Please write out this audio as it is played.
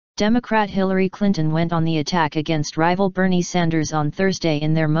Democrat Hillary Clinton went on the attack against rival Bernie Sanders on Thursday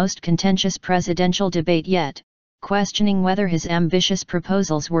in their most contentious presidential debate yet, questioning whether his ambitious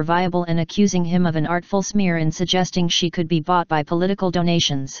proposals were viable and accusing him of an artful smear in suggesting she could be bought by political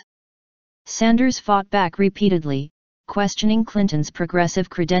donations. Sanders fought back repeatedly, questioning Clinton's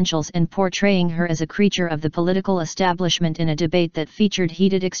progressive credentials and portraying her as a creature of the political establishment in a debate that featured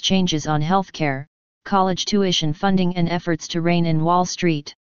heated exchanges on healthcare, college tuition funding and efforts to rein in Wall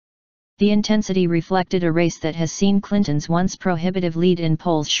Street. The intensity reflected a race that has seen Clinton's once prohibitive lead in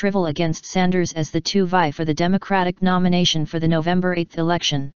polls shrivel against Sanders as the two vie for the Democratic nomination for the November 8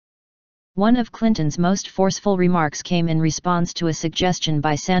 election. One of Clinton's most forceful remarks came in response to a suggestion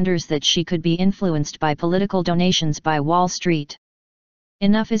by Sanders that she could be influenced by political donations by Wall Street.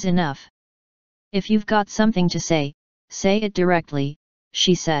 "Enough is enough. If you've got something to say it directly,"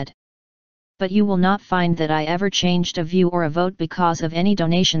 she said. "But you will not find that I ever changed a view or a vote because of any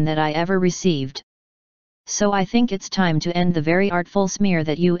donation that I ever received. So I think it's time to end the very artful smear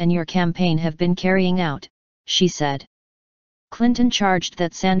that you and your campaign have been carrying out," she said. Clinton charged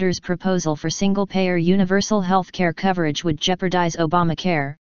that Sanders' proposal for single-payer universal health care coverage would jeopardize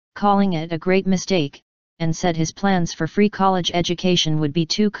Obamacare, calling it a great mistake, and said his plans for free college education would be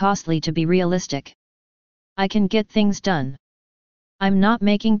too costly to be realistic. "I can get things done. I'm not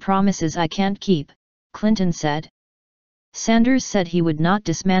making promises I can't keep," Clinton said. Sanders said he would not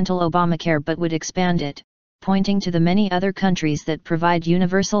dismantle Obamacare but would expand it, pointing to the many other countries that provide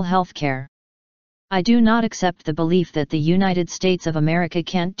universal health care. "I do not accept the belief that the United States of America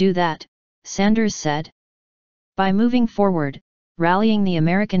can't do that," Sanders said. "By moving forward, rallying the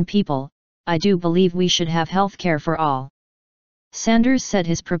American people, I do believe we should have health care for all." Sanders said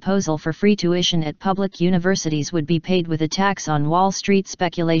his proposal for free tuition at public universities would be paid with a tax on Wall Street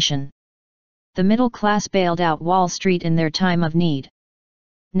speculation. "The middle class bailed out Wall Street in their time of need.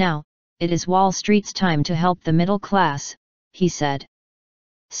 Now, it is Wall Street's time to help the middle class," he said.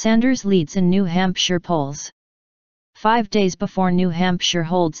 Sanders leads in New Hampshire polls. 5 days before New Hampshire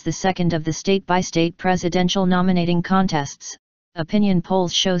holds the second of the state-by-state presidential nominating contests, opinion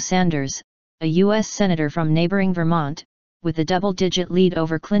polls show Sanders, a U.S. senator from neighboring Vermont, with a double-digit lead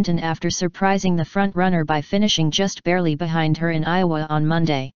over Clinton after surprising the front-runner by finishing just barely behind her in Iowa on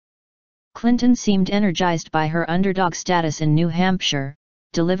Monday. Clinton seemed energized by her underdog status in New Hampshire,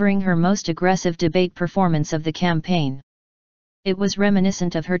 delivering her most aggressive debate performance of the campaign. It was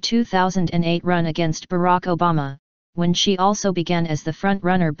reminiscent of her 2008 run against Barack Obama, when she also began as the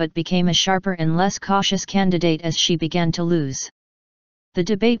front-runner but became a sharper and less cautious candidate as she began to lose. The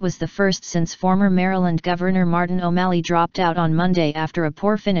debate was the first since former Maryland Governor Martin O'Malley dropped out on Monday after a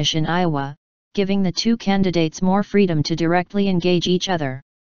poor finish in Iowa, giving the two candidates more freedom to directly engage each other.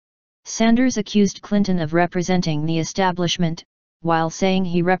 Sanders accused Clinton of representing the establishment, while saying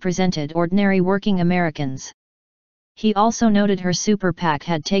he represented ordinary working Americans. He also noted her super PAC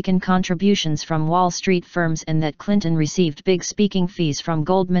had taken contributions from Wall Street firms and that Clinton received big speaking fees from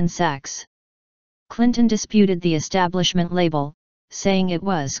Goldman Sachs. Clinton disputed the establishment label, saying it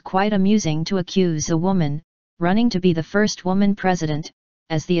was quite amusing to accuse a woman, running to be the first woman president,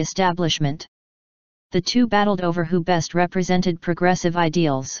 as the establishment. The two battled over who best represented progressive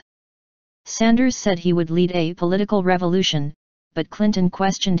ideals. Sanders said he would lead a political revolution, but Clinton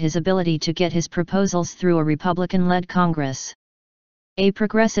questioned his ability to get his proposals through a Republican-led Congress. "A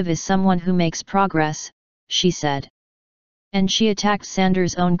progressive is someone who makes progress," she said. And she attacked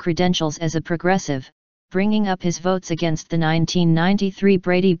Sanders' own credentials as a progressive, bringing up his votes against the 1993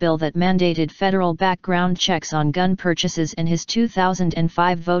 Brady bill that mandated federal background checks on gun purchases and his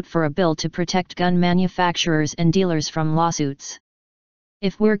 2005 vote for a bill to protect gun manufacturers and dealers from lawsuits.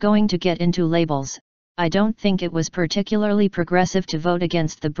 "If we're going to get into labels, I don't think it was particularly progressive to vote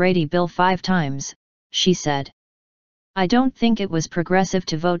against the Brady bill 5 times, she said. "I don't think it was progressive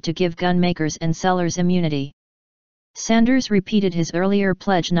to vote to give gun makers and sellers immunity." Sanders repeated his earlier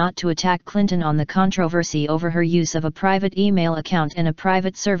pledge not to attack Clinton on the controversy over her use of a private email account and a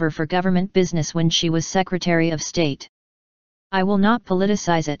private server for government business when she was Secretary of State. "I will not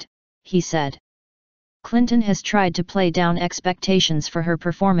politicize it," he said. Clinton has tried to play down expectations for her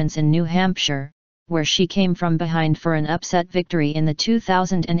performance in New Hampshire, where she came from behind for an upset victory in the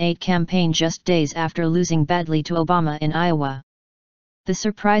 2008 campaign just days after losing badly to Obama in Iowa. The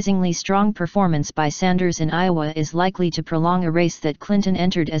surprisingly strong performance by Sanders in Iowa is likely to prolong a race that Clinton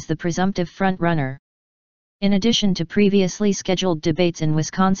entered as the presumptive front-runner. In addition to previously scheduled debates in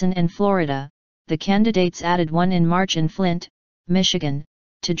Wisconsin and Florida, the candidates added one in March in Flint, Michigan,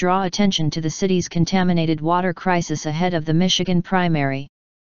 to draw attention to the city's contaminated water crisis ahead of the Michigan primary.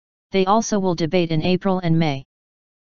 They also will debate in April and May.